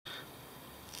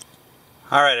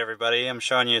Alright everybody, I'm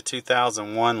showing you a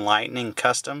 2001 Lightning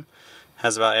Custom.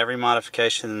 Has about every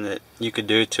modification that you could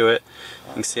do to it.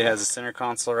 You can see it has a center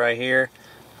console right here.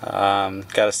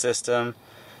 Got a system,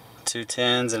 2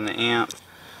 10s and an amp.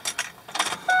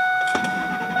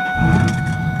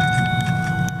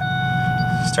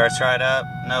 Starts right up,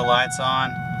 no lights on.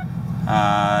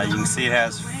 You can see it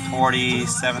has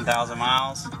 47,000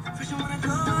 miles.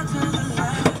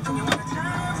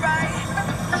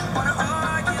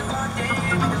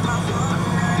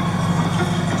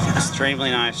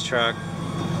 Extremely nice truck,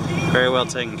 very well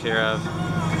taken care of.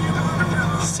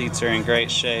 The seats are in great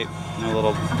shape, no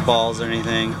little balls or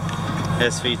anything.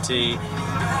 SVT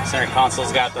center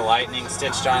console's got the Lightning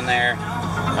stitched on there.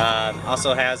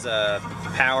 Also has a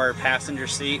power passenger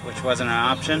seat, which wasn't an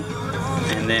option,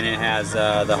 and then it has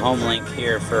the home link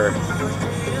here for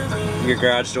your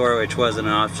garage door, which wasn't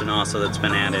an option also, that's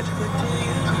been added.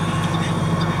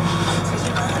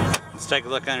 Let's take a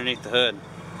look underneath the hood.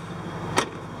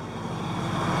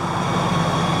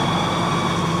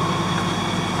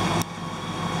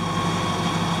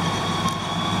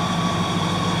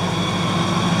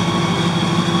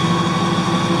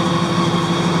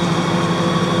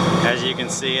 As you can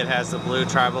see, it has the blue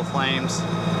tribal flames.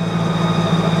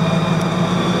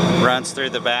 Runs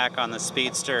through the back on the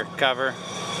Speedster cover.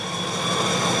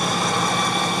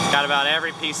 Got about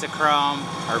every piece of chrome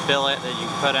or billet that you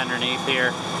can put underneath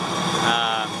here.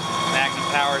 Vacuum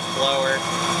Powers blower,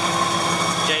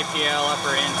 JPL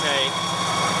upper intake.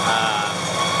 I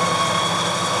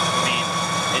mean,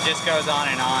 it just goes on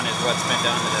is what's been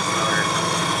done to this motor.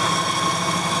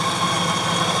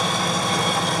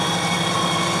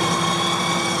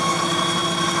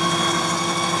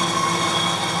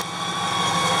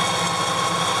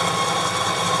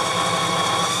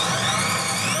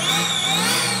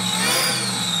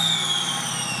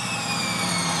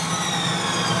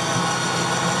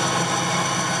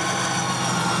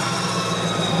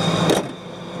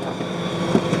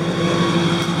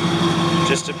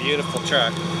 Just a beautiful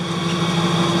truck.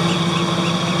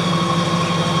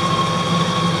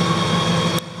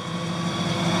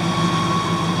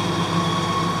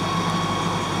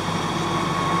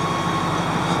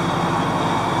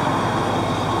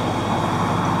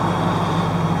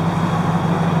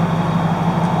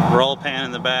 Roll pan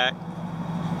in the back,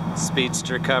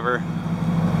 Speedster cover,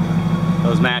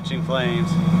 those matching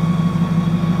flames.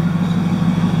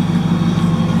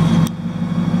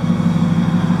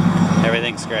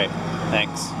 Everything's great.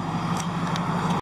 Thanks.